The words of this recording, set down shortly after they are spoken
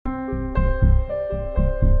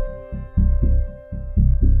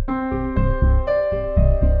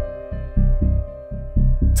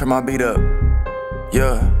Turn my beat up,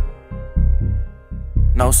 yeah.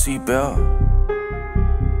 No seatbelt.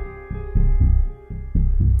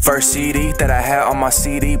 First CD that I had on my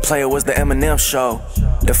CD player was the Eminem show.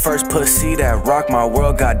 The first pussy that rocked my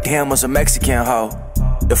world, goddamn, was a Mexican hoe.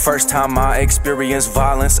 The first time I experienced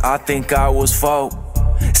violence, I think I was 4.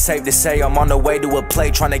 Safe to say I'm on the way to a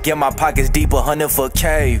play, trying to get my pockets deep, 100-foot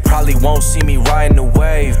cave. Probably won't see me riding the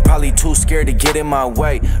wave, probably too scared to get in my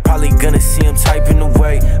way. Probably gonna see him typing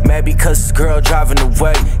away, mad because his girl driving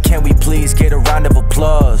away. Can we please get a round of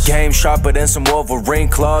applause? Game sharper than some Wolverine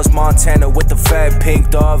claws. Montana with the fat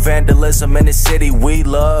pink dog, vandalism in the city we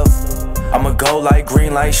love. I'ma go like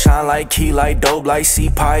green light, shine like key light, dope like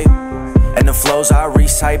C-pipe. And the flows I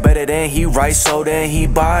recite better than he writes, so then he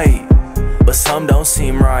bite. But some don't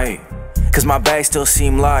seem right, cause my bag still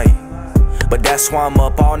seem light. But that's why I'm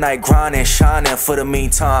up all night grinding, shining for the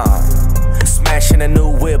meantime. Smashing a new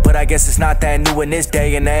whip, but I guess it's not that new in this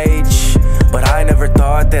day and age. But I never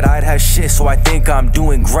thought that I'd have shit, so I think I'm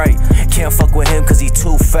doing great. Can't fuck with him cause he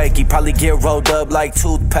too fake, he probably get rolled up like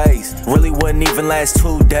toothpaste. Really wouldn't even last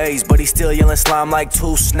 2 days, but he still yelling slime like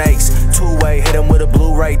 2 snakes. 2-way, hit him with a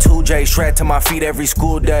Blu-ray 2J, strapped to my feet every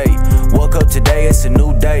school day. Woke up today, it's a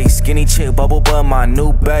new day. Skinny chick, bubble butt, my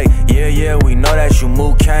new bae. Yeah, we know that you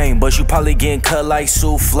move cane, but you probably getting cut like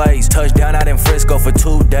souffles. Touchdown out in Frisco for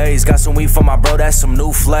 2 days. Got some weed for my bro, that's some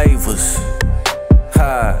new flavors.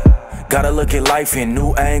 Ha. Gotta look at life in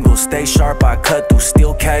new angles. Stay sharp, I cut through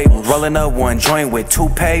steel cables. Rolling up 1 joint with 2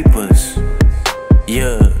 papers.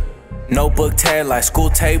 Yeah. Notebook tag like school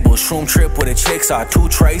tables. Shroom trip with the chicks are 2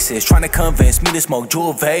 traces. Trying to convince me to smoke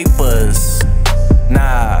jewel vapors.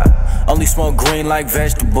 Nah, only smoke green like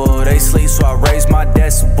vegetable. They sleep so I raise my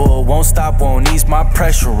decibel. Won't stop, won't ease my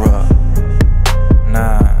pressure up.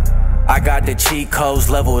 Nah, I got the cheat codes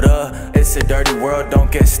leveled up. It's a dirty world,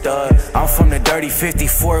 don't get stuck. I'm from the dirty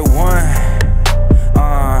 54-1.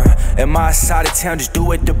 And my side of town just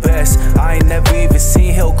do it the best. I ain't never even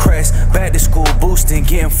seen Hillcrest. Back to school boosting,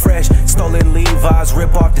 getting fresh. Stolen Levi's,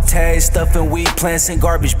 rip off the tags. Stuffing weed plants in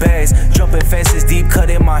garbage bags. Jumping fences deep, cut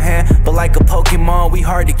in my hand. But like a Pokemon, we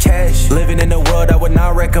hard to catch. Living in a world I would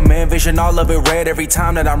not recommend. Vision all of it red every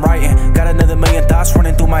time that I'm writing. Got another million thoughts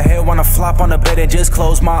running through my head. Wanna flop on the bed and just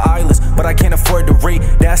close my eyelids, but I can't afford to read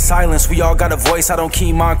that silence. We all got a voice, I don't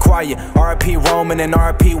keep mine quiet. R.I.P. Roman and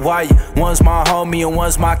R.I.P. Wyatt. One's my homie and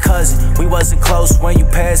one's my cousin. We wasn't close when you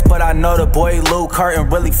passed, but I know the boy Luke Carton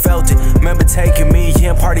really felt it. Remember taking me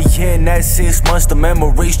in, partying that 6 months, the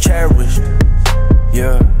memories cherished.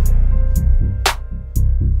 Yeah.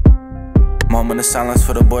 Moment of silence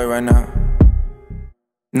for the boy right now.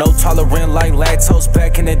 No tolerant like lactose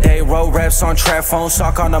back in the day. Road raps on trap phone,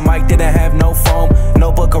 sock on the mic, didn't have no foam. No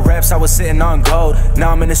book of raps, I was sitting on gold.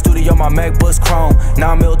 Now I'm in the studio, my MacBook's chrome.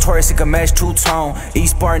 Now I'm Taurus, it can match 2-tone.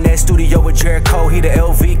 East Barnett studio with Jericho. He the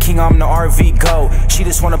LV king, I'm the RV go. She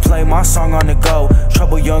just wanna play my song on the go.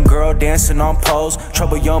 Trouble young girl dancing on poles.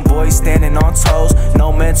 Trouble young boy standing on toes.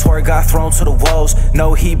 No mentor got thrown to the woes.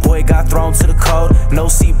 No heat boy got thrown to the cold. No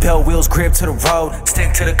seatbelt, wheels grip to the road.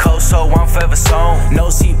 Stick to the coast, so I'm forever sewn. No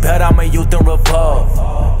seatbelt, I'm a youth in Revolt.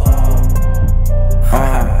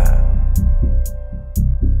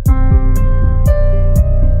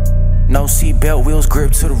 No seatbelt, wheels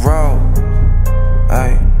grip to the road.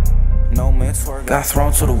 Ay. No mentor got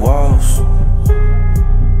thrown to the walls.